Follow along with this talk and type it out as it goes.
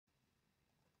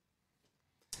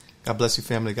God bless you,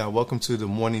 family. God, welcome to the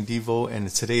morning Devo. And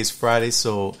today is Friday.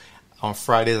 So on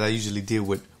Fridays, I usually deal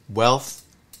with wealth,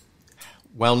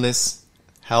 wellness,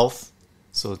 health.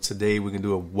 So today we're going to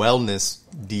do a wellness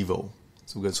Devo.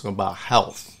 So we're going to talk about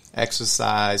health,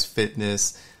 exercise,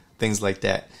 fitness, things like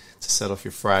that to set off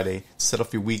your Friday, set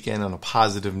off your weekend on a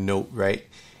positive note, right?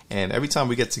 And every time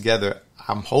we get together,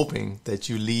 I'm hoping that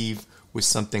you leave with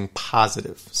something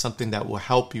positive, something that will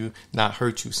help you, not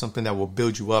hurt you, something that will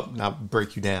build you up, not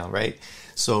break you down, right?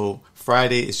 So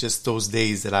Friday is just those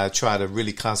days that I try to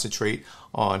really concentrate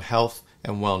on health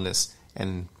and wellness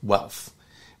and wealth.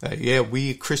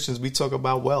 We Christians, we talk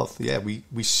about wealth.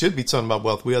 We should be talking about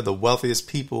wealth. We are the wealthiest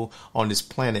people on this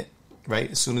planet, right?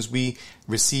 As soon as we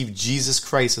receive Jesus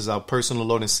Christ as our personal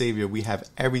Lord and Savior, we have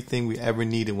everything we ever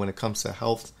needed when it comes to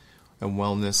health and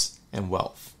wellness and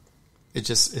wealth. It's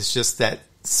just that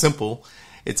simple.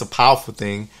 It's a powerful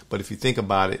thing. But if you think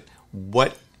about it,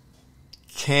 what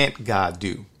can't God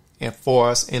do and for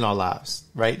us in our lives,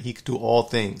 right? He could do all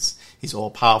things. He's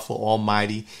all powerful,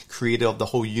 almighty, creator of the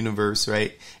whole universe,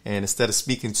 right? And instead of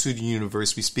speaking to the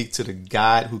universe, we speak to the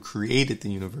God who created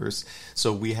the universe.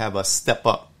 So we have a step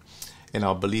up in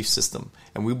our belief system.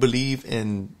 And we believe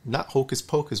in not hocus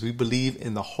pocus. We believe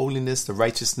in the holiness, the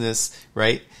righteousness,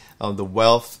 right? The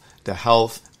wealth, the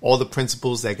health, all the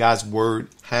principles that God's word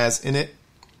has in it.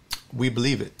 We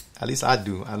believe it. At least I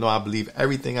do. I know I believe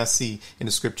everything I see in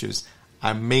the scriptures.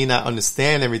 I may not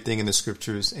understand everything in the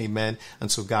scriptures, amen,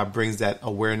 until God brings that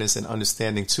awareness and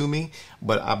understanding to me.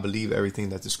 But I believe everything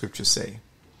that the scriptures say.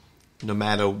 No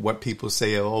matter what people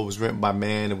say, oh, it was written by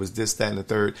man, it was this, that, and the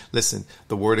third. Listen,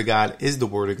 the word of God is the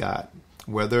word of God.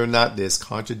 Whether or not there's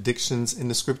contradictions in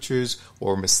the scriptures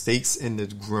or mistakes in the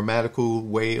grammatical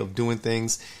way of doing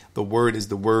things, the word is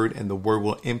the word, and the word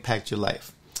will impact your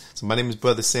life. So my name is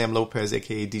Brother Sam Lopez,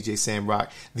 aka DJ Sam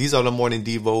Rock. These are the morning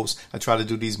Devos. I try to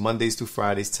do these Mondays through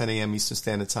Fridays, 10 a.m. Eastern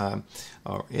Standard Time,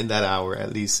 or in that hour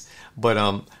at least. But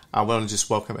I want to just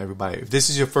welcome everybody. If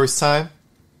this is your first time,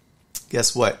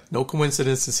 guess what? No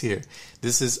coincidences here.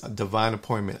 This is a divine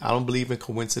appointment. I don't believe in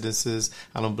coincidences.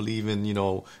 I don't believe in,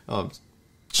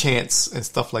 chance and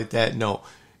stuff like that. No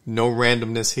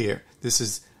randomness here. This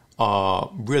is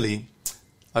really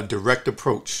a direct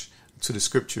approach to the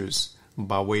scriptures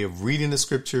by way of reading the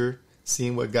scripture,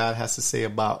 seeing what God has to say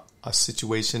about a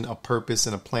situation, a purpose,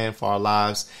 and a plan for our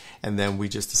lives, and then we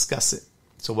just discuss it.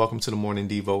 So welcome to the Morning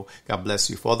Devo. God bless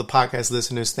you. For all the podcast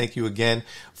listeners, thank you again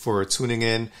for tuning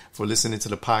in, for listening to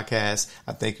the podcast.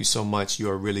 I thank you so much. You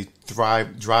are really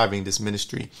driving this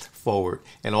ministry forward.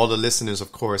 And all the listeners,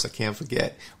 of course, I can't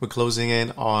forget. We're closing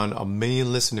in on 1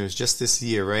 million listeners just this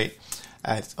year, right?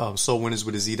 At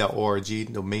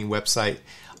𝗦𝗢𝗏𝗔𝗟, the main website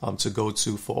to go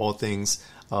to for all things,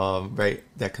 right,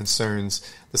 that concerns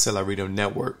the Cellular Radio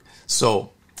Network.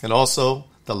 So, and also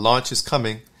the launch is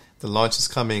coming. The launch is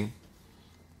coming.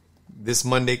 This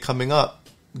Monday coming up,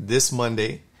 this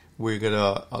Monday, we're going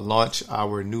to launch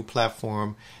our new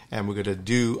platform, and we're going to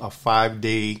do a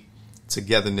 5-day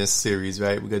togetherness series,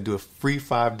 right? We're going to do a free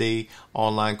 5-day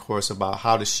online course about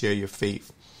how to share your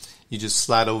faith. You just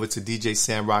slide over to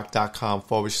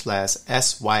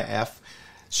djsamrock.com/SYF,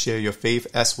 share your faith,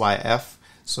 SYF.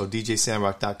 So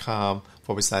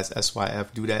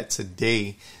djsamrock.com/SYF. Do that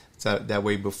today. So that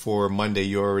way before Monday,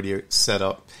 you're already set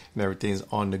up and everything's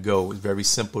on the go. It's very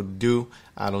simple to do.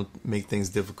 I don't make things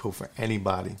difficult for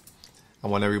anybody. I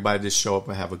want everybody to show up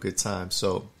and have a good time.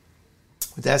 So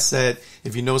with that said,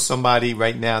 if you know somebody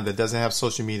right now that doesn't have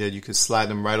social media, you can slide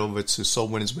them right over to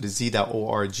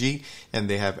wINNERZ.org, and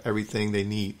they have everything they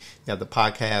need. They have the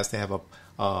podcast, they have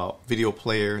a video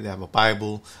player, they have a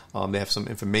Bible, they have some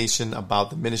information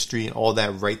about the ministry and all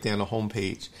that right there on the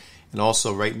homepage. And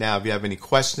also right now, if you have any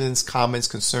questions, comments,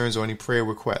 concerns, or any prayer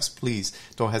requests, please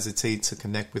don't hesitate to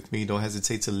connect with me. Don't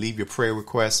hesitate to leave your prayer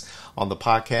requests on the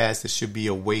podcast. There should be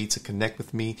a way to connect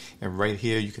with me. And right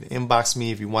here, you can inbox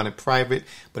me if you want it private.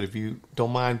 But if you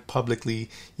don't mind publicly,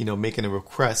 making a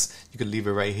request, you can leave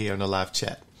it right here on the live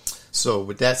chat. So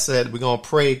with that said, we're going to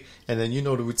pray. And then you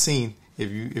know the routine.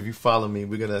 If you follow me,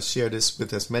 we're going to share this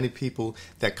with as many people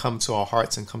that come to our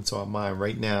hearts and come to our mind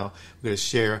right now. We're going to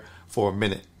share for a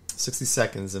minute. 60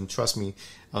 seconds, and trust me,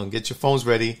 get your phones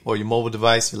ready or your mobile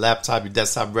device, your laptop, your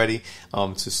desktop ready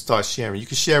to start sharing. You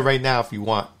can share right now if you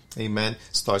want. Amen.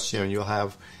 Start sharing. You'll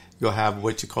have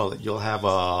what you call it. You'll have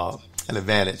an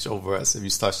advantage over us if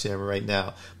you start sharing right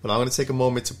now. But I'm going to take a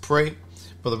moment to pray.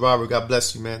 Brother Robert, God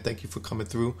bless you, man. Thank you for coming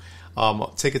through.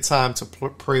 Take a time to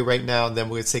pray right now, and then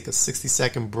we're going to take a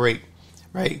 60-second break,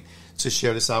 right, to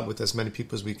share this out with as many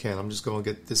people as we can. I'm just going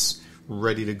to get this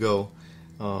ready to go.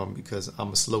 Because I'm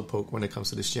a slowpoke when it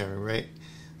comes to the sharing, right?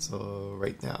 So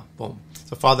right now, boom.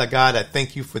 So Father God, I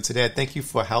thank you for today. I thank you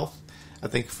for health. I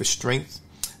thank you for strength.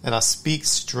 And I speak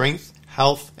strength,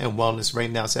 health, and wellness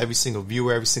right now to every single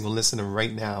viewer, every single listener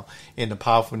right now in the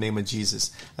powerful name of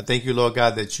Jesus. I thank you, Lord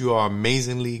God, that you are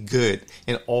amazingly good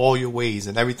in all your ways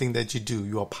and everything that you do.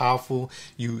 You are powerful.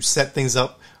 You set things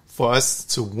up for us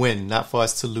to win, not for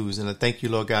us to lose. And I thank you,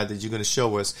 Lord God, that you're going to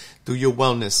show us through your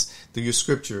wellness, through your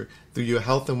scripture, through your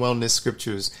health and wellness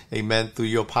scriptures, amen, through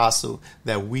your apostle,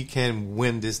 that we can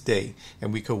win this day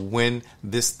and we could win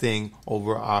this thing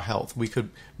over our health. We could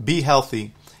be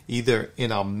healthy either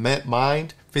in our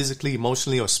mind, physically,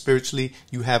 emotionally, or spiritually.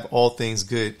 You have all things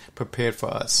good prepared for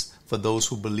us, for those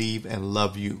who believe and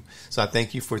love you. So I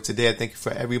thank you for today. I thank you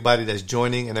for everybody that's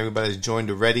joining and everybody that's joined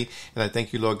already. And I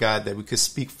thank you, Lord God, that we could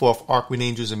speak forth archangel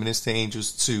angels and minister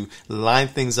angels to line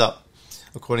things up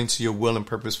according to your will and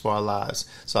purpose for our lives.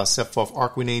 So I set forth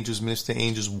archangel angels, minister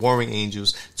angels, warring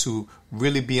angels to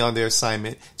really be on their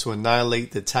assignment to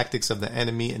annihilate the tactics of the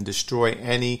enemy and destroy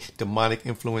any demonic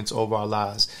influence over our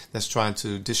lives that's trying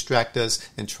to distract us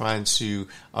and trying to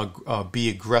be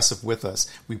aggressive with us.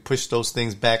 We push those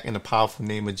things back in the powerful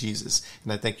name of Jesus.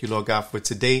 And I thank you, Lord God, for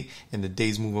today and the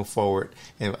days moving forward.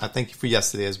 And I thank you for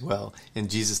yesterday as well. In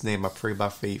Jesus' name, I pray by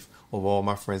faith over all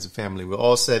my friends and family. We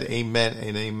all said amen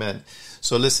and amen.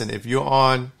 So listen, if you're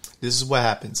on, this is what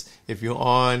happens. If you're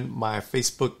on my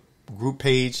Facebook group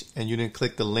page and you didn't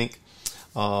click the link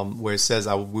where it says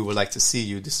we would like to see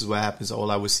you, this is what happens. All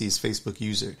I would see is Facebook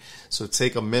user. So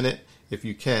take a minute, if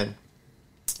you can,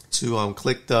 to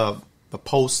click the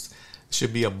post. It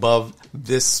should be above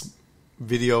this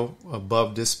video,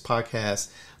 above this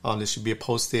podcast. There should be a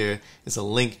post there. It's a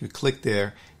link. You click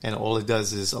there, and all it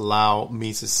does is allow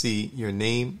me to see your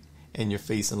name and your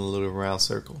face in a little round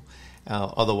circle.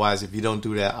 Otherwise, if you don't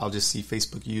do that, I'll just see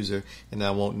Facebook user, and I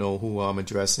won't know who I'm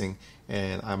addressing,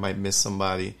 and I might miss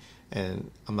somebody, and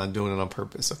I'm not doing it on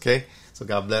purpose, okay? So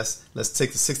God bless. Let's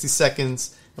take the 60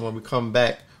 seconds, and when we come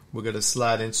back, we're going to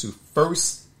slide into 1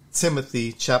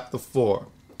 Timothy chapter 4.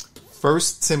 1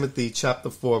 Timothy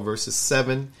chapter 4, verses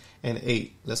 7 and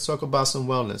 8. Let's talk about some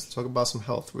wellness. Let's talk about some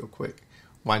health real quick.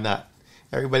 Why not?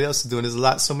 Everybody else is doing.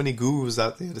 There's so many gurus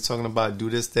out there. They're talking about do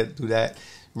this, that, do that,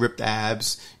 ripped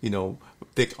abs,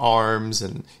 thick arms,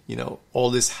 and, all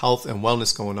this health and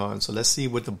wellness going on. So let's see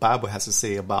what the Bible has to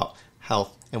say about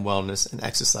health and wellness and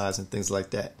exercise and things like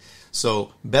that.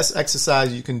 So best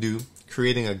exercise you can do,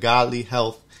 creating a godly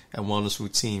health and wellness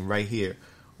routine right here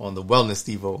on the Wellness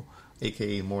Devo,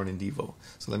 aka Morning Devo.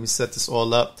 So let me set this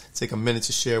all up. Take a minute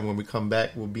to share. When we come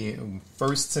back, we'll be in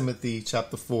 1 Timothy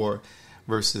chapter 4,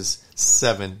 verses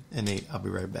 7 and 8. I'll be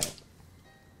right back.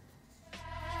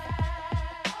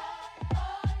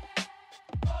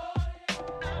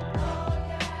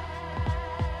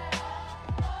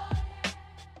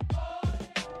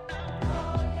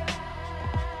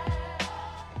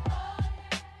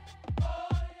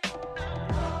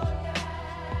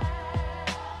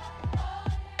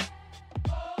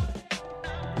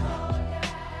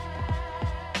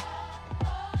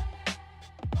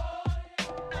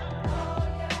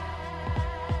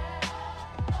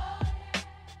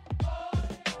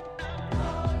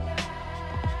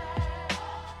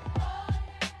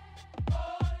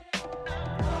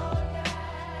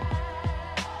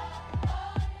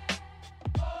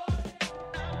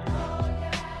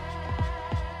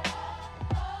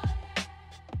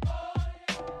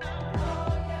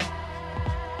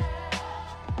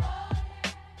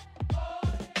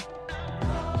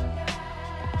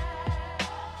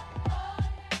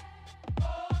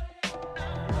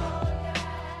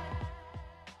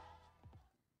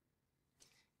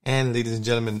 And ladies and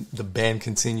gentlemen, the band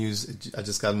continues. I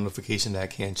just got a notification that I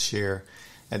can't share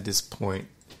at this point.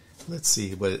 Let's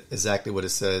see exactly what it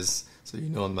says, so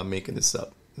I'm not making this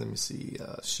up. Let me see.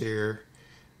 Share,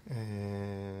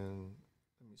 and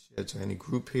let me share to any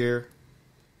group here.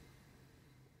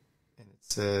 And it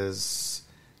says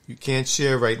you can't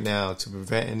share right now to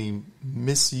prevent any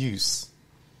misuse.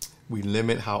 We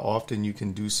limit how often you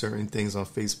can do certain things on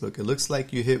Facebook. It looks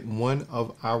like you hit one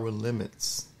of our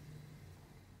limits.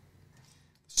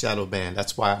 Shadow ban.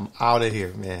 That's why I'm out of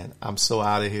here, man. I'm so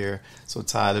out of here. So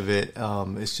tired of it.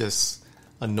 It's just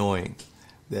annoying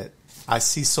that I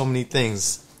see so many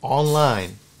things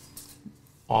online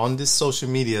on this social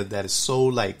media that is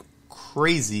so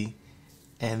crazy,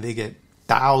 and they get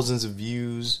thousands of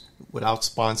views without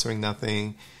sponsoring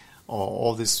nothing, or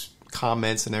all this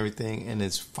comments and everything, and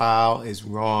it's foul, it's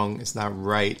wrong, it's not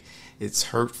right, it's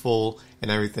hurtful and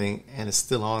everything, and it's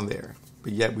still on there.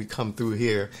 But yet we come through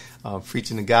here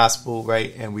preaching the gospel,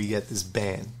 right? And we get this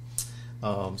ban.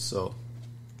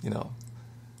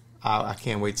 I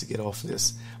can't wait to get off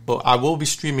this. But I will be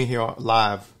streaming here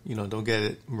live. Don't get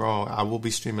it wrong. I will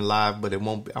be streaming live, but I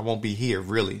won't be here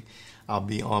really. I'll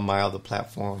be on my other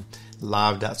platform,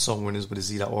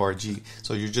 live.sowwinners.org.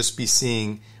 So you'll just be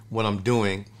seeing what I'm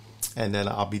doing, and then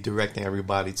I'll be directing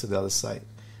everybody to the other site,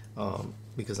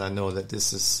 because I know that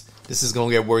this is going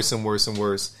to get worse and worse and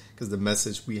worse, because the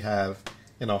message we have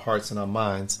in our hearts and our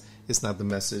minds is not the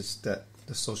message that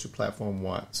the social platform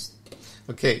wants.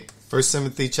 Okay, 1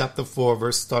 Timothy chapter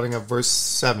 4, starting at verse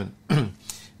 7.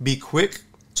 Be quick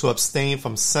to abstain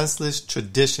from senseless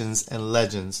traditions and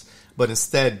legends, but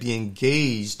instead be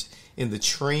engaged in the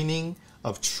training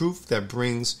of truth that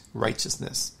brings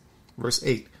righteousness. Verse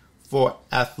 8. For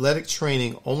athletic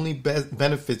training only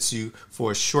benefits you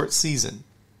for a short season.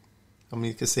 I mean,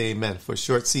 you can say amen, for a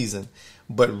short season.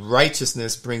 But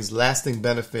righteousness brings lasting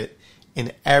benefit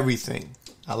in everything.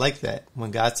 I like that.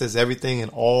 When God says everything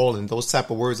and all and those type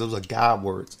of words, those are God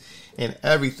words. And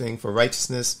everything for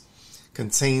righteousness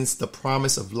contains the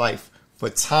promise of life for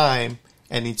time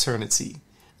and eternity.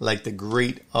 Like the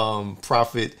great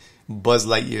prophet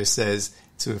𝗦𝗢𝗧𝗏 says,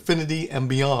 to infinity and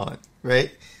beyond,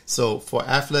 right? So for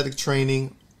athletic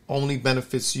training only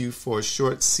benefits you for a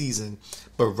short season,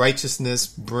 but righteousness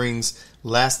brings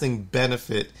lasting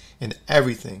benefit in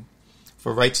everything.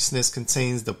 For righteousness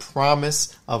contains the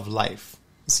promise of life.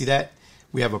 You see that?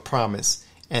 We have a promise.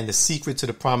 And the secret to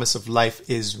the promise of life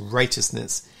is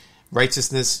righteousness.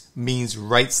 Righteousness means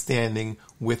right standing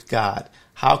with God.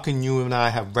 How can you and I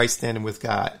have right standing with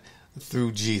God?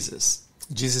 Through Jesus.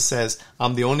 Jesus says,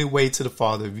 I'm the only way to the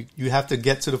Father. You have to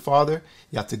get to the Father,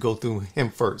 you have to go through him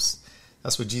first.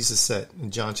 That's what Jesus said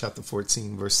in John chapter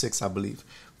 14, verse 6, I believe,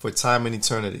 for time and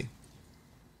eternity.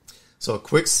 So a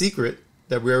quick secret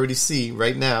that we already see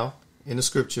right now in the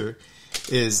scripture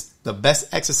is the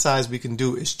best exercise we can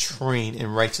do is train in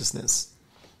righteousness.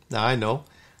 Now I know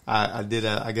I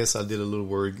guess I did a little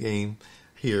word game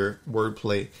here,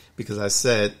 wordplay, because I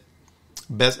said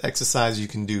best exercise you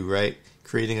can do, right?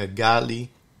 Creating a godly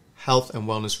health and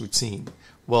wellness routine.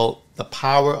 Well, the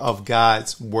power of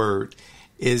God's word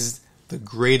is the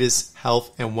greatest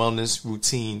health and wellness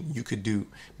routine you could do.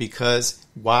 Because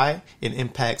why? It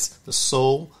impacts the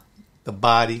soul, the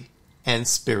body, and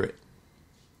spirit.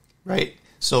 Right?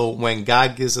 So when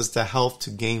God gives us the health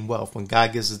to gain wealth, when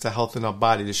God gives us the health in our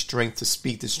body, the strength to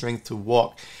speak, the strength to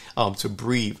walk, to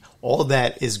breathe, all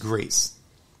that is grace.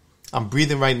 I'm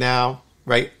breathing right now,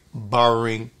 right?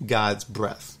 Borrowing God's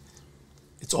breath.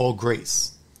 It's all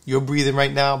grace. You're breathing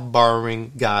right now,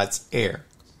 borrowing God's air,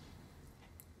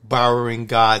 borrowing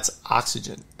God's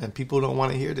oxygen. And people don't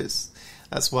want to hear this.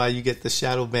 That's why you get the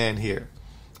shadow ban here.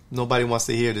 Nobody wants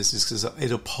to hear this, because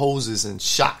it opposes and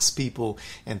shocks people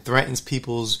and threatens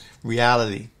people's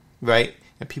reality, right?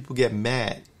 And people get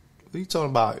mad. What are you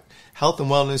talking about? Health and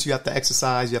wellness, you have to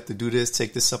exercise, you have to do this,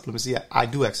 take this supplements. Yeah, I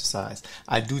do exercise.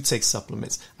 I do take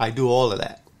supplements. I do all of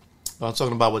that. But I'm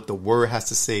talking about what the word has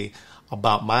to say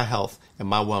about my health and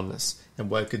my wellness and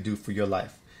what it could do for your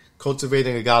life.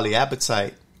 Cultivating a godly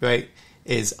appetite, right?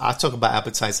 I talk about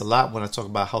appetites a lot when I talk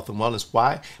about health and wellness.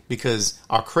 Why? Because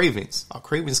our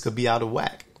cravings could be out of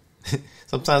whack.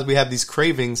 Sometimes we have these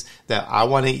cravings that I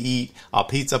want to eat a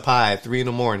pizza pie at 3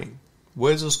 a.m.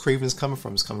 Where's those cravings coming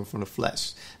from? It's coming from the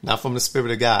flesh, not from the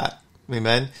Spirit of God.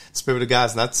 Amen. The Spirit of God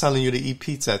is not telling you to eat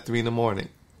pizza at 3 a.m.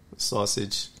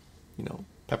 Sausage,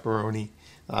 pepperoni.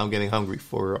 I'm getting hungry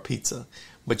for a pizza.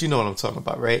 But you know what I'm talking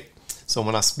about, right? So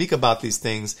when I speak about these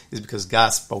things, it's because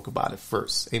God spoke about it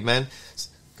first. Amen.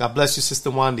 God bless you, Sister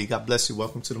Wandy. God bless you.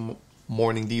 Welcome to the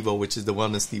morning Devo, which is the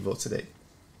Wellness Devo today.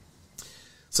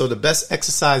 So the best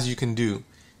exercise you can do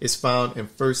is found in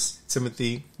 1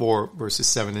 Timothy 4, verses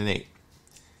 7 and 8.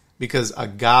 Because a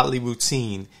godly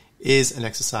routine is an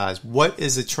exercise. What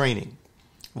is a training?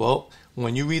 Well,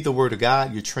 when you read the Word of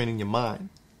God, you're training your mind.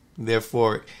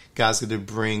 Therefore, God's going to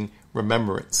bring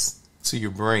remembrance to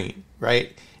your brain,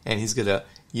 right? And he's going to,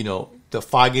 the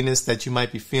fogginess that you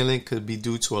might be feeling could be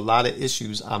due to a lot of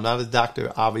issues. I'm not a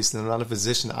doctor, obviously. I'm not a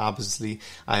physician, obviously.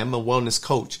 I am a wellness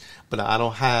coach, but I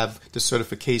don't have the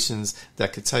certifications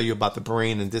that could tell you about the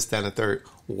brain and this, that, and the third.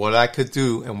 What I could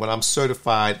do and what I'm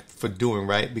certified for doing,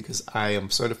 right? Because I am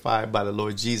certified by the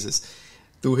Lord Jesus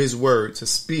through his word to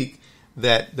speak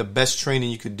that the best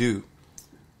training you could do,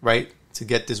 right, to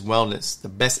get this wellness, the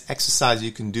best exercise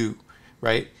you can do,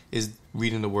 right, is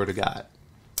reading the word of God.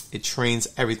 It trains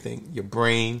everything. Your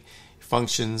brain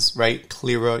functions, right,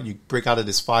 clearer. You break out of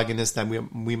this fogginess that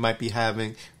we might be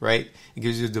having, right? It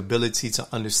gives you the ability to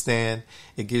understand.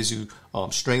 It gives you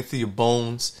strength to your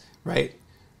bones, right?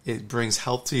 It brings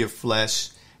health to your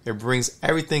flesh. It brings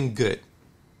everything good,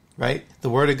 right? The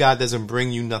word of God doesn't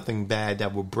bring you nothing bad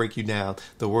that will break you down.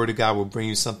 The word of God will bring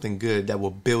you something good that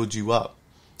will build you up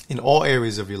in all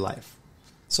areas of your life.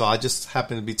 So I just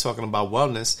happen to be talking about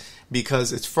wellness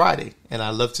because it's Friday, and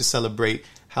I love to celebrate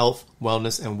health,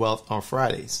 wellness, and wealth on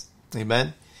Fridays.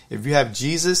 Amen. If you have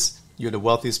Jesus, you're the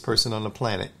wealthiest person on the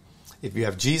planet. If you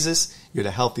have Jesus, you're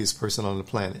the healthiest person on the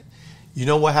planet. You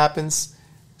know what happens?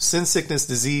 Sin, sickness,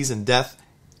 disease, and death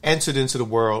entered into the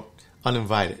world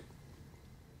uninvited.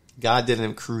 God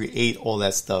didn't create all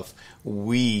that stuff.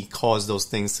 We caused those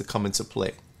things to come into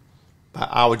play by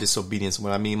our disobedience.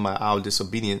 What I mean by our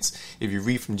disobedience, if you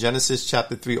read from Genesis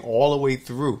chapter 3 all the way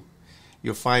through,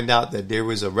 you'll find out that there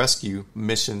was a rescue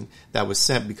mission that was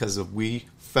sent because of we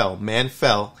fell. Man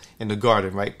fell in the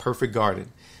garden, right? Perfect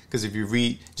garden. Because if you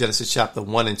read Genesis chapter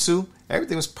 1 and 2,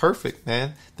 everything was perfect,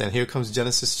 man. Then here comes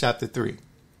Genesis chapter 3.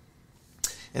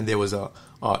 And there was a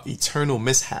eternal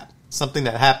mishap. Something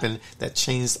that happened that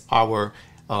changed our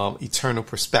eternal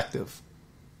perspective.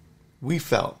 We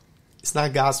fell. It's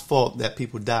not God's fault that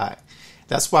people die.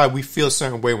 That's why we feel a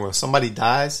certain way when somebody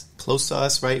dies close to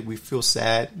us, right? We feel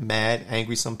sad, mad,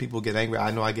 angry. Some people get angry.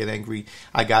 I know I get angry.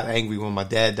 I got angry when my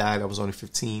dad died. I was only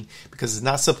 15 because it's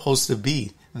not supposed to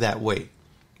be that way.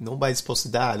 Nobody's supposed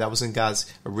to die. That was in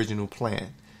God's original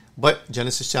plan. But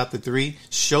Genesis chapter 3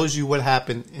 shows you what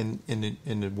happened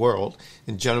in the world,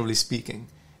 and generally speaking.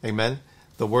 Amen.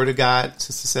 The word of God,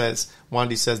 sister says,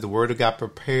 Wandy says, the word of God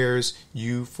prepares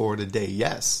you for the day.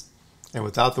 Yes. And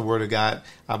without the word of God,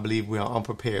 I believe we are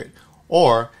unprepared.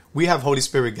 Or we have Holy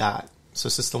Spirit God. So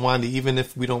Sister Wandy, even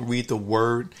if we don't read the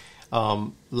word,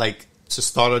 like to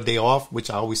start our day off, which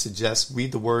I always suggest,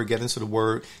 read the word, get into the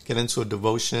word, get into a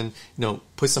devotion,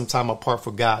 put some time apart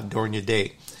for God during your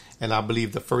day. And I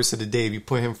believe the first of the day, if you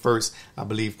put him first, I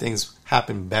believe things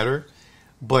happen better.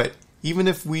 But even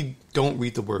if we don't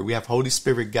read the word, we have Holy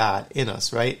Spirit God in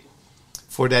us, right?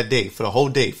 For that day, for the whole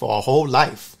day, for our whole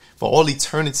life, for all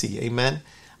eternity. Amen.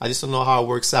 I just don't know how it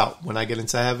works out. When I get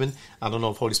into heaven, I don't know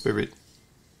if Holy Spirit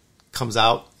comes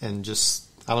out and just,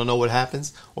 I don't know what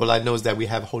happens. All I know is that we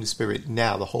have Holy Spirit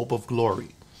now, the hope of glory,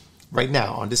 right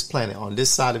now on this planet, on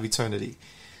this side of eternity.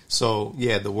 So,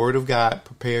 yeah, the word of God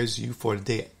prepares you for the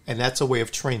day. And that's a way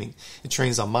of training. It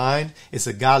trains our mind. It's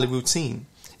a godly routine.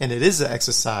 And it is an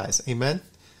exercise. Amen.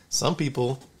 Some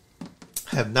people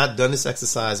have not done this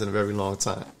exercise in a very long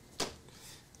time.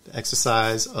 The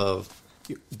exercise of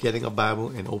getting a Bible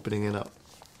and opening it up.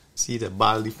 See the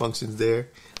bodily functions there.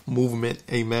 Movement.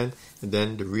 Amen. And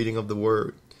then the reading of the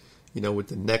word. With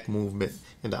the neck movement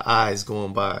and the eyes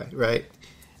going by. Right.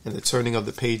 And the turning of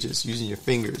the pages using your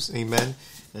fingers. Amen.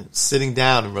 And sitting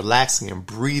down and relaxing and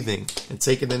breathing and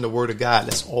taking in the word of God.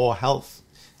 That's all health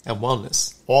and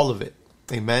wellness. All of it.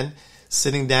 Amen.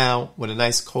 Sitting down with a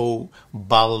nice cold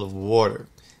bottle of water.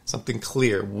 Something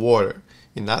clear. Water.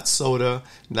 And not soda.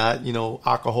 Not,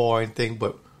 alcohol or anything.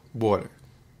 But water.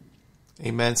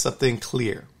 Amen. Something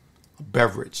clear. A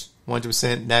beverage.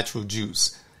 100% natural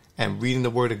juice. And reading the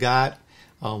word of God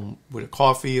with a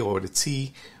coffee or the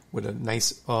tea. With a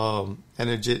nice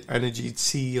energy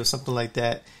tea or something like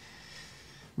that.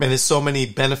 Man, there's so many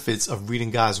benefits of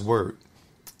reading God's word.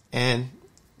 And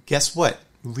guess what?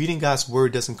 Reading God's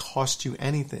word doesn't cost you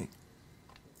anything.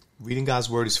 Reading God's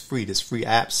word is free. There's free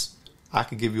apps. I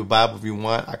could give you a Bible if you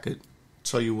want. I could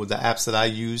tell you what the apps that I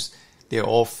use. They're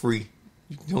all free.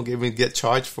 You don't even get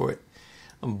charged for it.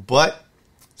 But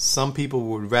some people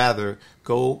would rather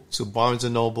go to Barnes &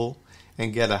 Noble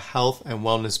and get a health and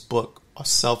wellness book, a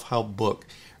self-help book,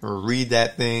 and read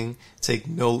that thing, take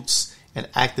notes, and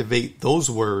activate those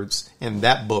words in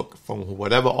that book from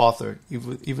whatever author.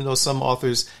 Even though some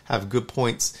authors have good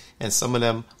points and some of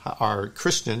them are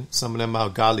Christian, some of them are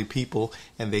godly people,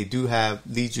 and they do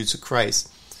lead you to Christ.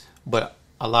 But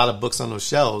a lot of books on those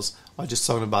shelves are just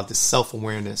talking about this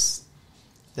self-awareness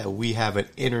that we have an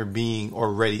inner being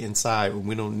already inside.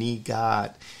 We don't need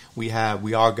God. We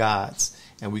are God's.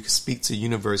 And we can speak to the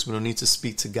universe. We don't need to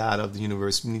speak to God of the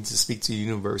universe. We need to speak to the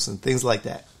universe and things like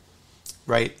that.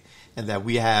 Right? And that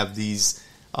we have these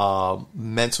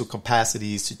mental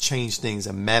capacities to change things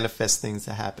and manifest things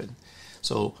to happen.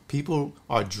 So people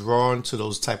are drawn to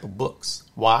those type of books.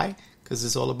 Why? Because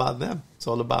it's all about them.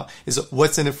 It's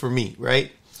what's in it for me,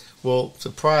 right? Well,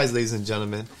 surprise, ladies and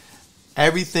gentlemen.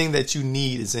 Everything that you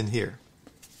need is in here.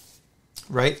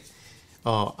 Right?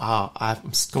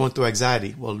 I'm going through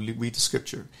anxiety. Well, read the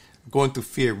scripture. I'm going through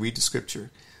fear. Read the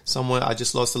scripture. I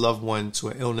just lost a loved one to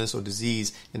an illness or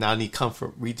disease, and I need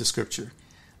comfort. Read the scripture.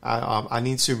 I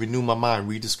need to renew my mind.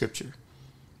 Read the scripture.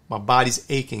 My body's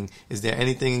aching. Is there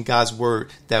anything in God's word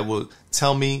that will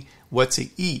tell me what to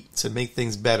eat to make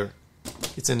things better?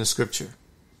 It's in the scripture.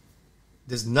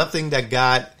 There's nothing that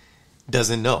God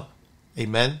doesn't know.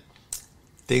 Amen.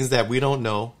 Things that we don't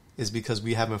know is because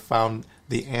we haven't found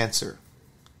the answer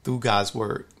through God's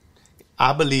word.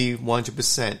 I believe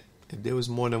 100%. If there was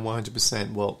more than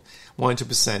 100%, well,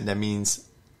 100%, that means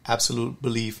absolute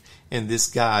belief in this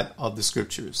God of the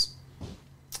scriptures.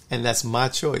 And that's my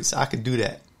choice. I could do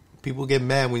that. People get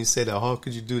mad when you say that. How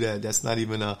could you do that? That's not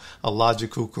even a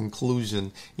logical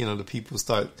conclusion. You know,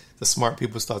 the smart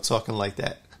people start talking like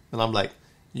that. And I'm like,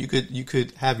 you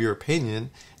could have your opinion,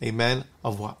 amen,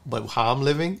 but how I'm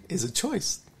living is a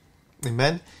choice.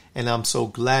 Amen. And I'm so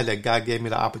glad that God gave me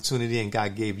the opportunity, and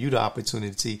God gave you the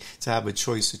opportunity to have a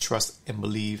choice to trust and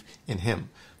believe in him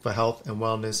for health and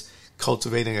wellness,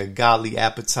 cultivating a godly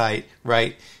appetite,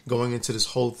 right? Going into this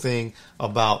whole thing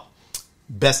about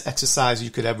best exercise you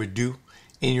could ever do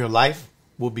in your life,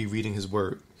 we'll be reading his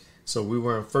word. So we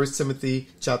were in 1 Timothy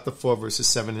chapter 4, verses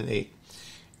 7 and 8.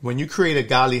 When you create a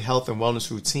godly health and wellness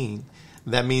routine,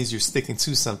 that means you're sticking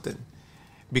to something.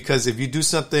 Because if you do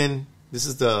something, this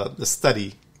is the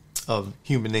study of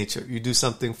human nature. You do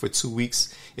something for 2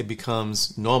 weeks, it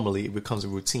becomes a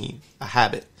routine, a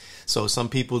habit. So some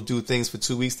people do things for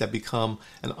 2 weeks that become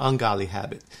an ungodly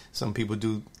habit. Some people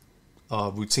do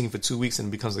routine for 2 weeks and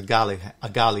it becomes a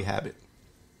godly habit.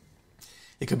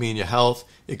 It could be in your health.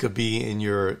 It could be in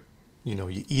your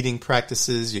eating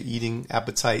practices, your eating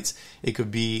appetites. It could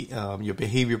be your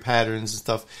behavior patterns and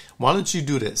stuff. Why don't you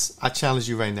do this? I challenge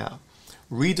you right now.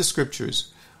 Read the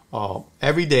scriptures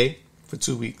every day for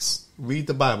 2 weeks. Read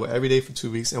the Bible every day for 2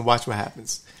 weeks and watch what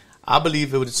happens. I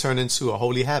believe it would turn into a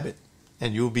holy habit.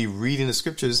 And you'll be reading the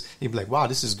scriptures and you'll be like, wow,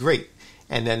 this is great.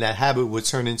 And then that habit would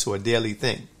turn into a daily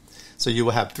thing. So you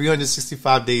will have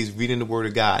 365 days reading the word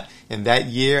of God. And that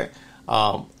year,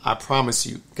 I promise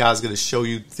you, God's going to show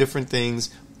you different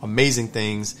things, amazing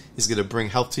things. He's going to bring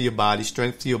health to your body,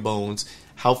 strength to your bones,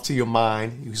 health to your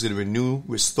mind. He's going to renew,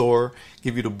 restore,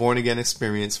 give you the born again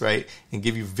experience, right? And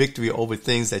give you victory over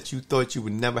things that you thought you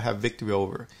would never have victory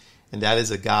over. And that is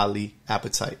a godly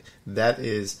appetite. That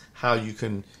is how you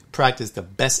can practice the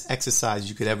best exercise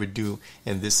you could ever do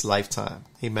in this lifetime.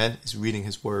 Amen. Is reading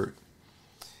his word.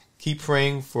 Keep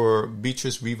praying for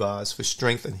𝗦𝗢𝗔𝗦𝗢 for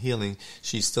strength and healing.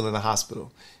 She's still in the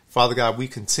hospital. Father God, we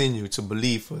continue to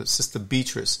believe for Sister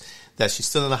Beatrice that she's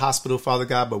still in the hospital, Father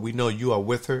God, but we know you are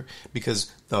with her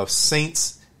because the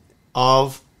saints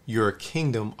of your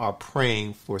kingdom are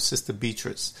praying for Sister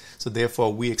Beatrice. So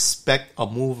therefore, we expect a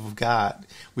move of God.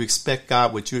 We expect,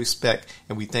 God, what you expect,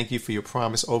 and we thank you for your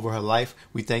promise over her life.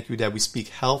 We thank you that we speak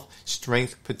health,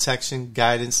 strength, protection,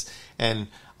 guidance, and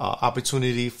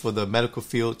opportunity for the medical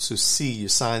field to see your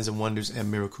signs and wonders and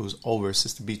miracles over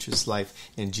Sister Beatrice's life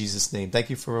in Jesus' name.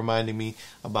 Thank you for reminding me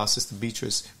about Sister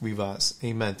𝗦𝗢𝗖𝗜𝗔𝗏.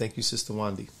 Amen. Thank you, Sister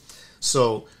Wandy.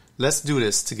 So let's do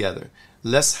this together.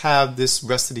 Let's have this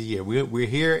rest of the year. We're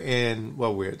here in,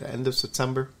 we're at the end of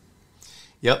September.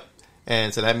 Yep.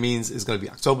 And so that means it's going to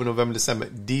be October, November, December.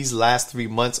 These last 3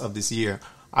 months of this year,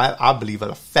 I believe, are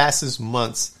the fastest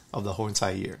months of the whole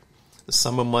entire year. The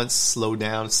summer months slow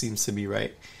down, seems to be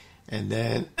right. And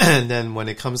then when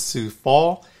it comes to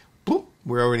fall, boop,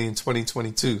 we're already in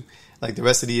 2022. Like the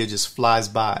rest of the year just flies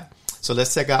by. So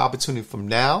let's take our opportunity from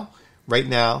now, right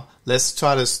now. Let's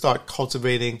try to start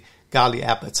cultivating godly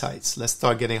appetites. Let's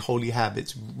start getting holy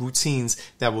habits, routines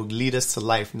that will lead us to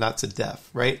life, not to death,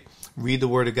 right? Read the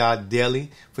word of God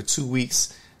daily for 2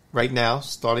 weeks. Right now,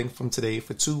 starting from today,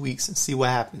 for 2 weeks, and see what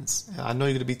happens. And I know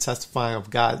you're going to be testifying of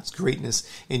God's greatness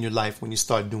in your life when you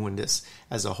start doing this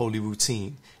as a holy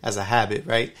routine, as a habit,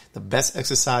 right? The best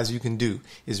exercise you can do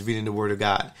is reading the Word of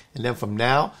God. And then from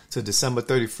now to December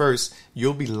 31st,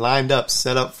 you'll be lined up,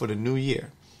 set up for the new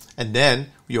year. And then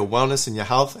your wellness and your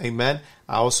health, amen.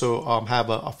 I also have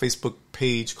a Facebook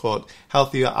page called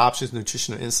Healthier Options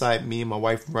Nutritional Insight. Me and my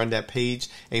wife run that page,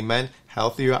 amen.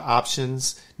 Healthier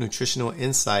Options Nutritional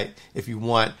Insight, if you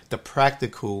want the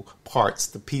practical parts,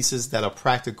 the pieces that are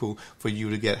practical for you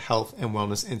to get health and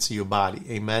wellness into your body.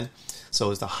 Amen.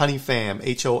 So it's the Honey Fam,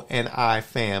 HONI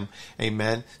Fam.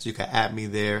 Amen. So you can add me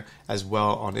there as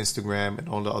well on Instagram and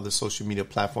on the other social media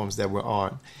platforms that we're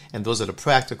on. And those are the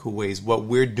practical ways, what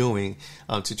we're doing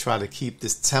to try to keep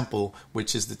this temple,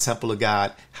 which is the temple of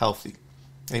God, healthy.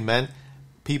 Amen.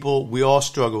 People, we all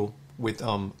struggle with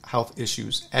health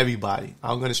issues. Everybody.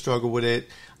 I'm going to struggle with it.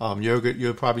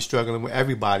 You're probably struggling with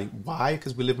everybody. Why?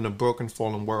 Because we live in a broken,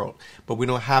 fallen world. But we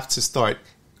don't have to start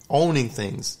owning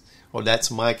things. Oh,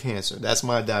 that's my cancer. That's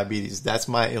my diabetes. That's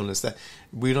my illness. That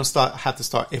we don't have to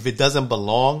start. If it doesn't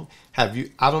belong, I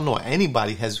don't know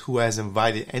anybody who has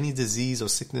invited any disease or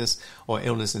sickness or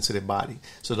illness into their body.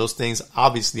 So those things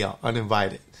obviously are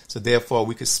uninvited. So therefore,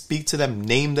 we could speak to them,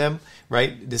 name them,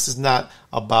 right? This is not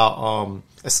about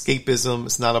escapism.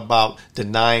 It's not about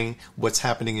denying what's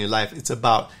happening in your life. It's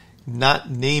about not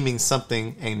naming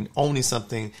something and owning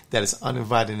something that is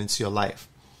uninvited into your life.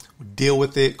 Deal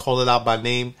with it, call it out by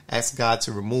name, ask God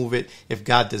to remove it. If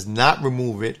God does not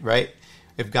remove it, right?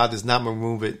 If God does not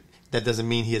remove it, that doesn't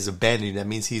mean he has abandoned you. That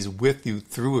means he's with you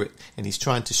through it. And he's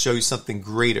trying to show you something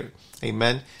greater.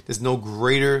 Amen. There's no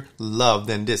greater love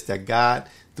than this, that God,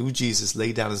 through Jesus,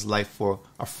 laid down his life for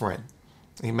a friend.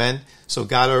 Amen. So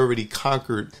God already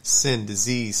conquered sin,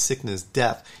 disease, sickness,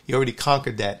 death. He already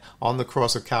conquered that on the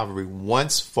cross of Calvary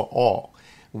once for all.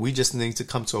 We just need to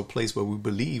come to a place where we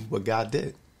believe what God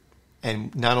did.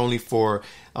 And not only for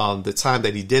the time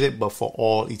that he did it, but for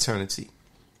all eternity.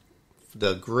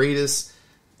 The greatest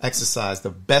exercise, the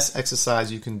best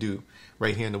exercise you can do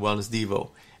right here in the Wellness Devo.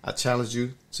 I challenge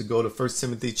you to go to 1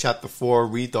 Timothy chapter 4,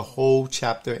 read the whole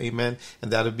chapter, amen.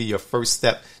 And that'll be your first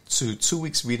step to 2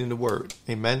 weeks reading the word,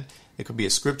 amen. It could be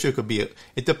a scripture, it could be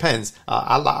it depends.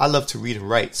 I love to read and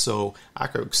write, so I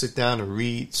could sit down and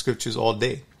read scriptures all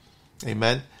day,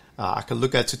 amen. I could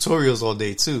look at tutorials all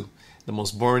day too. The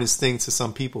most boringest thing to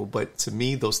some people, but to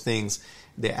me, those things,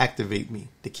 they activate me.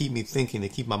 They keep me thinking. They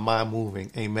keep my mind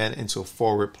moving, amen, into a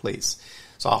forward place.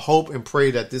 So I hope and pray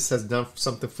that this has done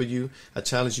something for you. I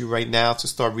challenge you right now to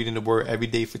start reading the word every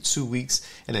day for 2 weeks.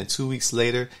 And then 2 weeks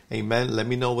later, amen, let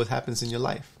me know what happens in your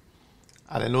life.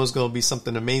 I know it's going to be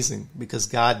something amazing because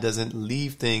God doesn't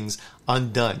leave things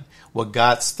undone. What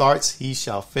God starts, he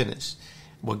shall finish.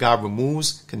 What God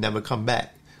removes can never come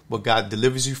back. What God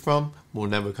delivers you from will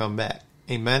never come back.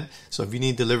 Amen. So if you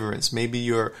need deliverance, maybe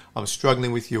you're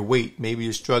struggling with your weight. Maybe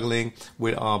you're struggling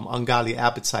with ungodly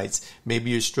appetites.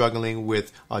 Maybe you're struggling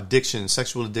with addictions,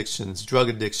 sexual addictions, drug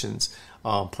addictions,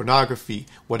 pornography,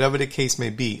 whatever the case may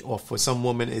be. Or for some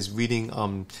woman is reading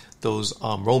those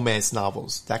romance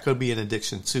novels. That could be an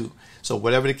addiction too. So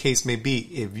whatever the case may be,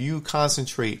 if you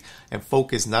concentrate and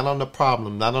focus not on the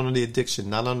problem, not on the addiction,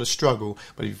 not on the struggle,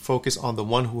 but if you focus on the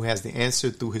one who has the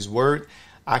answer through his word,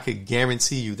 I could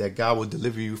guarantee you that God will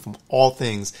deliver you from all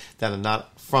things that are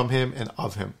not from him and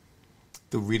of him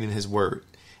through reading his word.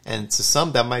 And to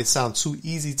some, that might sound too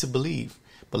easy to believe.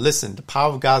 But listen, the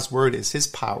power of God's word is his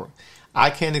power. I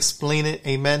can't explain it.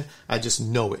 Amen. I just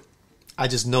know it. I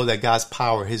just know that God's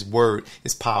power, his word,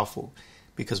 is powerful.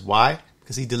 Because why?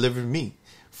 Because he delivered me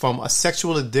from a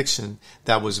sexual addiction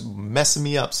that was messing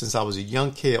me up since I was a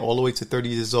young kid all the way to 30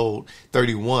 years old,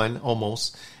 31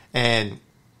 almost. And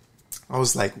I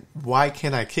was like, why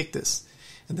can't I kick this?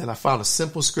 And then I found a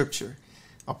simple scripture,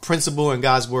 a principle in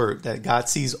God's word that God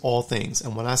sees all things.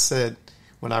 And when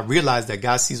I realized that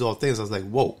God sees all things, I was like,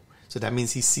 whoa. So that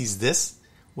means he sees this,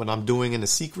 what I'm doing in the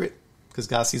secret, because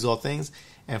God sees all things.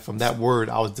 And from that word,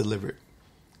 I was delivered.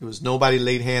 There was nobody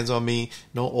laid hands on me,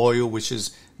 no oil, which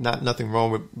is nothing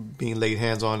wrong with being laid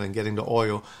hands on and getting the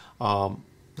oil.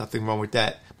 Nothing wrong with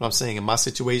that. But I'm saying in my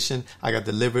situation, I got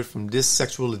delivered from this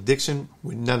sexual addiction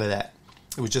with none of that.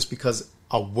 It was just because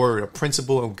a word, a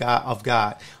principle of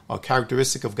God, a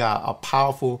characteristic of God, a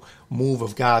powerful move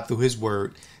of God through his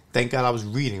word. Thank God I was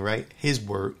reading, right? His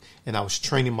word. And I was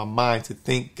training my mind to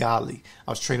think godly.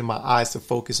 I was training my eyes to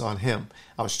focus on him.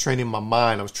 I was training my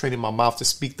mind. I was training my mouth to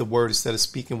speak the word instead of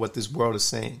speaking what this world is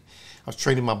saying. I was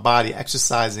training my body,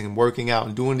 exercising and working out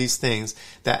and doing these things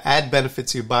that add benefit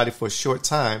to your body for a short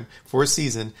time, for a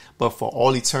season, but for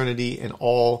all eternity and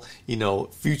all,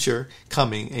 future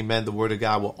coming. Amen. The word of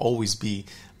God will always be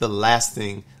the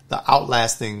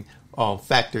outlasting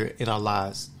factor in our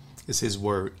lives. Is his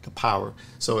word, the power.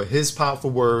 So his powerful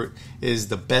word is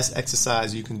the best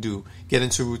exercise you can do. Get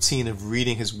into a routine of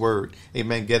reading his word.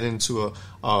 Amen. Get into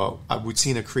a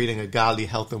routine of creating a godly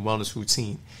health and wellness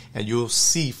routine. And you'll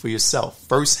see for yourself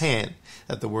firsthand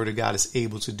that the word of God is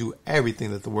able to do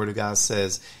everything that the word of God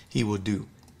says he will do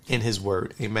in his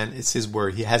word. Amen. It's his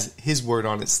word. He has his word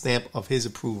on its stamp of his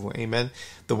approval. Amen.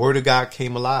 The word of God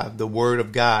came alive. The word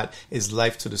of God is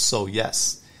life to the soul.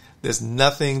 Yes. There's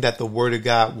nothing that the word of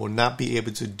God will not be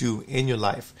able to do in your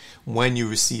life when you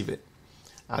receive it.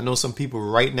 I know some people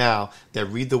right now that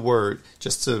read the word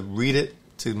just to read it,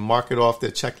 to mark it off their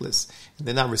checklist. And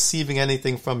they're not receiving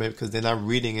anything from it because they're not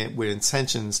reading it with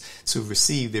intentions to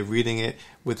receive. They're reading it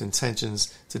with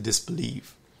intentions to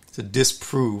disbelieve, to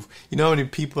disprove. You know how many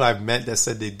people I've met that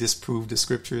said they disprove the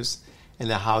scriptures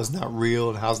and that how it's not real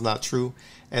and how it's not true?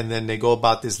 And then they go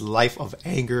about this life of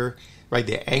anger, right?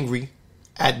 They're angry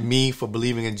at me for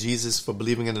believing in Jesus, for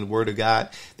believing in the word of God.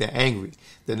 They're angry.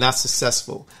 They're not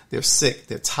successful. They're sick.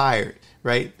 They're tired,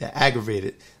 right? They're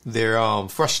aggravated. They're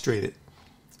frustrated.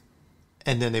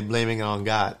 And then they're blaming it on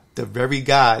God. The very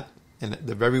God And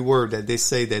the very word that they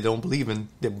say they don't believe in,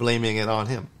 they're blaming it on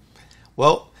him.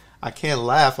 Well, I can't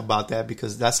laugh about that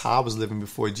because that's how I was living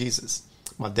before Jesus.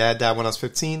 My dad died when I was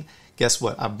 15. Guess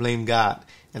what? I blamed God.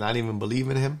 And I didn't even believe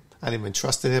in him. I didn't even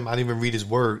trust in him. I didn't even read his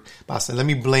word. But I said, let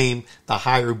me blame the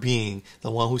higher being, the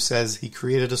one who says he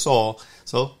created us all.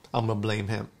 So I'm going to blame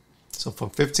him. So from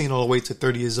 15 all the way to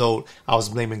 30 years old, I was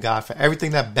blaming God for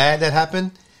everything that bad that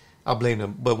happened. I blamed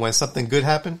him. But when something good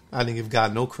happened, I didn't give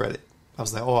God no credit. I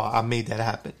was like, oh, I made that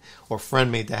happen. Or a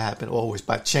friend made that happen. Or it was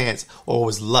by chance. Or it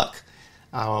was luck.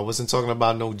 I wasn't talking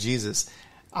about no Jesus.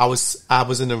 I was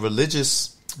in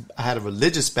I had a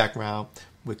religious background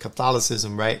with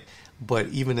Catholicism, right? But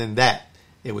even in that,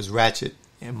 it was ratchet.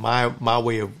 And my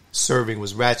way of serving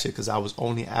was ratchet because I was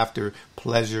only after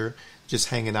pleasure, just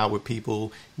hanging out with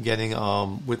people, getting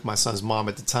with my son's mom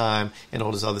at the time, and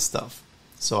all this other stuff.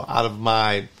 So out of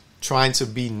my trying to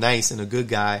be nice and a good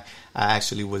guy, I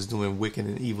actually was doing wicked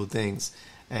and evil things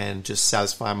and just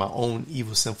satisfying my own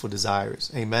evil, sinful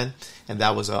desires. Amen. And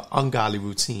that was an ungodly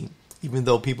routine. Even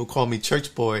though people call me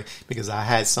church boy because I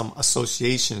had some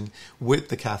association with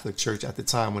the Catholic Church at the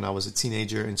time when I was a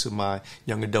teenager into my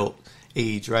young adult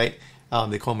age, right?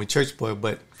 They call me church boy,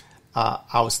 but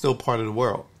I was still part of the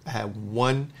world. I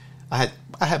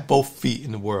had both feet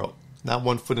in the world. Not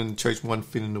one foot in the church, one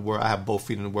foot in the world. I had both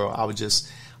feet in the world. I was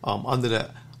just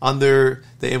under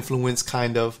the influence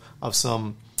kind of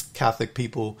some Catholic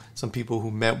people, some people who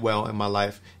meant well in my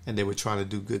life, and they were trying to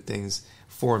do good things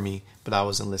for me, but I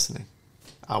wasn't listening.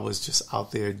 I was just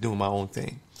out there doing my own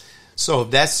thing. So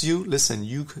if that's you, listen,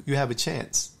 you have a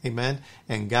chance. Amen.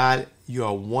 And God, you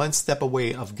are one step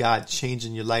away of God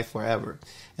changing your life forever.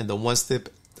 And the one step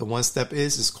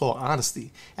is called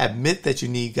honesty. Admit that you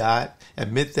need God.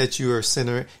 Admit that you are a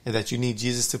sinner and that you need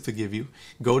Jesus to forgive you.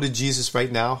 Go to Jesus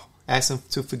right now. Ask him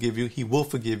to forgive you. He will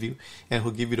forgive you, and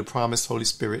he'll give you the promised Holy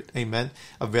Spirit. Amen.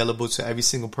 Available to every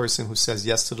single person who says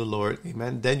yes to the Lord.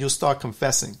 Amen. Then you'll start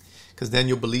confessing, because then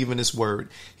you'll believe in his word.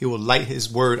 He will light his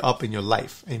word up in your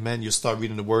life. Amen. You'll start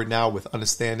reading the word now with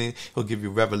understanding. He'll give you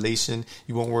revelation.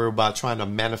 You won't worry about trying to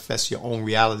manifest your own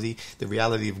reality. The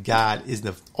reality of God is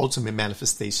the ultimate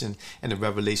manifestation and the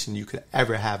revelation you could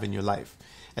ever have in your life.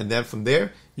 And then from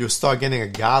there, you'll start getting a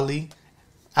godly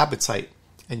appetite.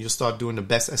 And you'll start doing the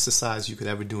best exercise you could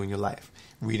ever do in your life,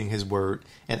 reading his word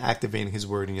and activating his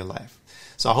word in your life.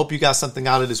 So I hope you got something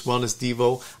out of this Wellness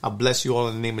Devo. I bless you all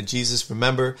in the name of Jesus.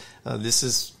 Remember, this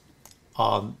is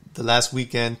the last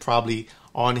weekend probably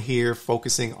on here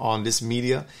focusing on this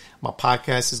media. My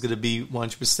podcast is going to be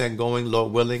 100% going,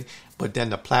 Lord willing. But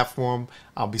then the platform,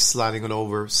 I'll be sliding it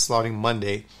over starting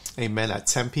Monday, amen, at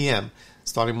 10 p.m.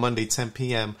 Starting Monday, 10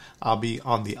 p.m., I'll be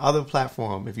on the other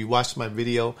platform. If you watched my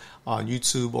video on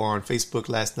YouTube or on Facebook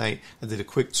last night, I did a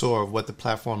quick tour of what the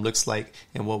platform looks like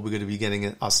and what we're going to be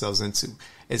getting ourselves into.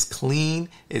 It's clean.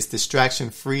 It's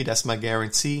distraction-free. That's my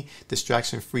guarantee.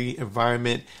 Distraction-free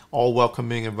environment, all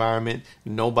welcoming environment.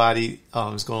 Nobody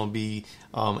is going to be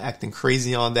acting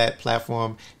crazy on that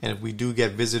platform. And if we do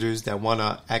get visitors that want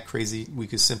to act crazy, we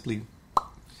could simply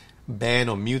ban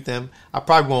or mute them. I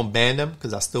probably won't ban them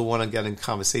because I still want to get in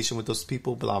conversation with those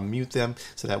people, but I'll mute them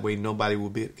so that way nobody will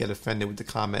get offended with the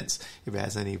comments if it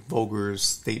has any vulgar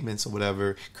statements or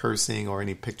whatever, cursing or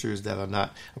any pictures that are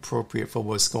not appropriate for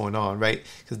what's going on, right?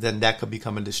 Because then that could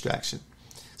become a distraction.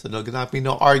 So there'll not be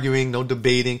no arguing, no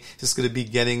debating. It's just going to be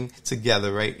getting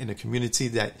together, right, in a community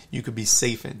that you could be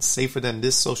safe in, safer than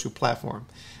this social platform.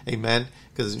 Amen.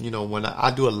 Because, you know, when I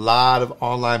do a lot of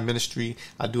online ministry,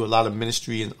 I do a lot of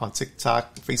ministry on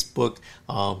TikTok, Facebook,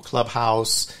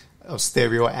 Clubhouse,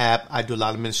 Stereo app. I do a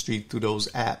lot of ministry through those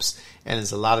apps. And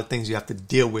there's a lot of things you have to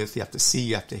deal with. You have to see,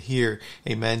 you have to hear.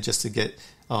 Amen. Just to get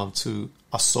to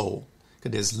a soul.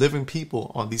 Because there's living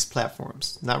people on these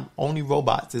platforms, not only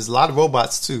robots. There's a lot of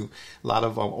robots too, a lot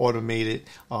of automated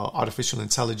artificial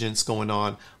intelligence going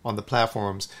on the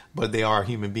platforms, but they are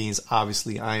human beings.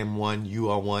 Obviously, I am one, you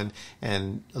are one,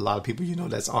 and a lot of people, you know,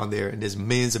 that's on there. And there's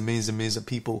millions and millions and millions of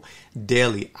people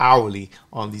daily, hourly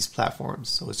on these platforms.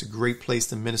 So it's a great place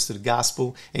to minister the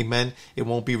gospel. Amen. It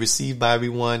won't be received by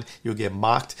everyone. You'll get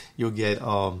mocked. You'll get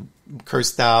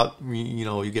cursed out, you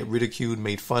know, you get ridiculed,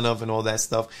 made fun of, and all that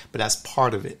stuff, but that's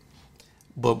part of it.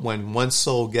 But when one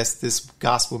soul gets this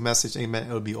gospel message, amen,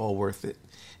 it'll be all worth it.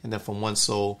 And then from one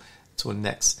soul to the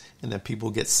next, and then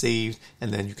people get saved,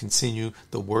 and then you continue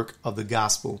the work of the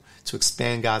gospel to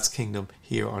expand God's kingdom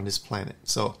here on this planet.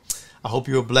 So I hope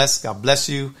you're blessed. God bless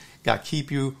you. God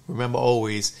keep you. Remember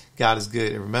always, God is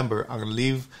good. And remember, I'm going to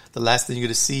leave the last thing you're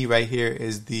going to see right here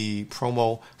is the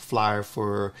promo flyer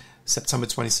for September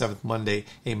 27th, Monday.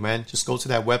 Amen. Just go to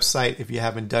that website if you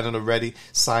haven't done it already.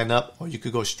 Sign up, or you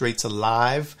could go straight to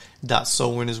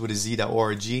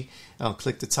live.soulwinners.org.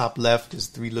 Click the top left. There's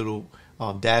 3 little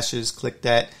dashes. Click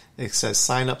that. It says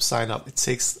sign up, sign up. It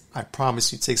takes, I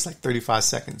promise you, it takes like 35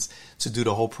 seconds to do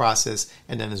the whole process,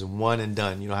 and then it's one and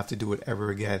done. You don't have to do it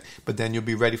ever again. But then you'll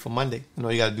be ready for Monday. And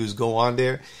all you got to do is go on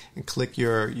there and click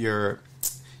your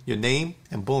name,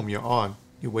 and boom, you're on.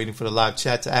 You're waiting for the live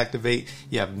chat to activate.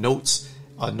 You have notes,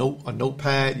 a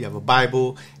notepad, you have a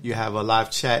Bible, you have a live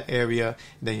chat area,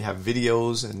 and then you have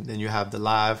videos, and then you have the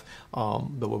live,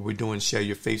 what we're doing, Share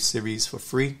Your Faith series for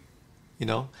free. You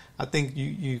know, I think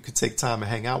you could take time and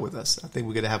hang out with us. I think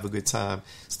we're going to have a good time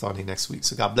starting next week.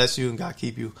 So God bless you and God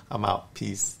keep you. I'm out.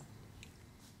 Peace.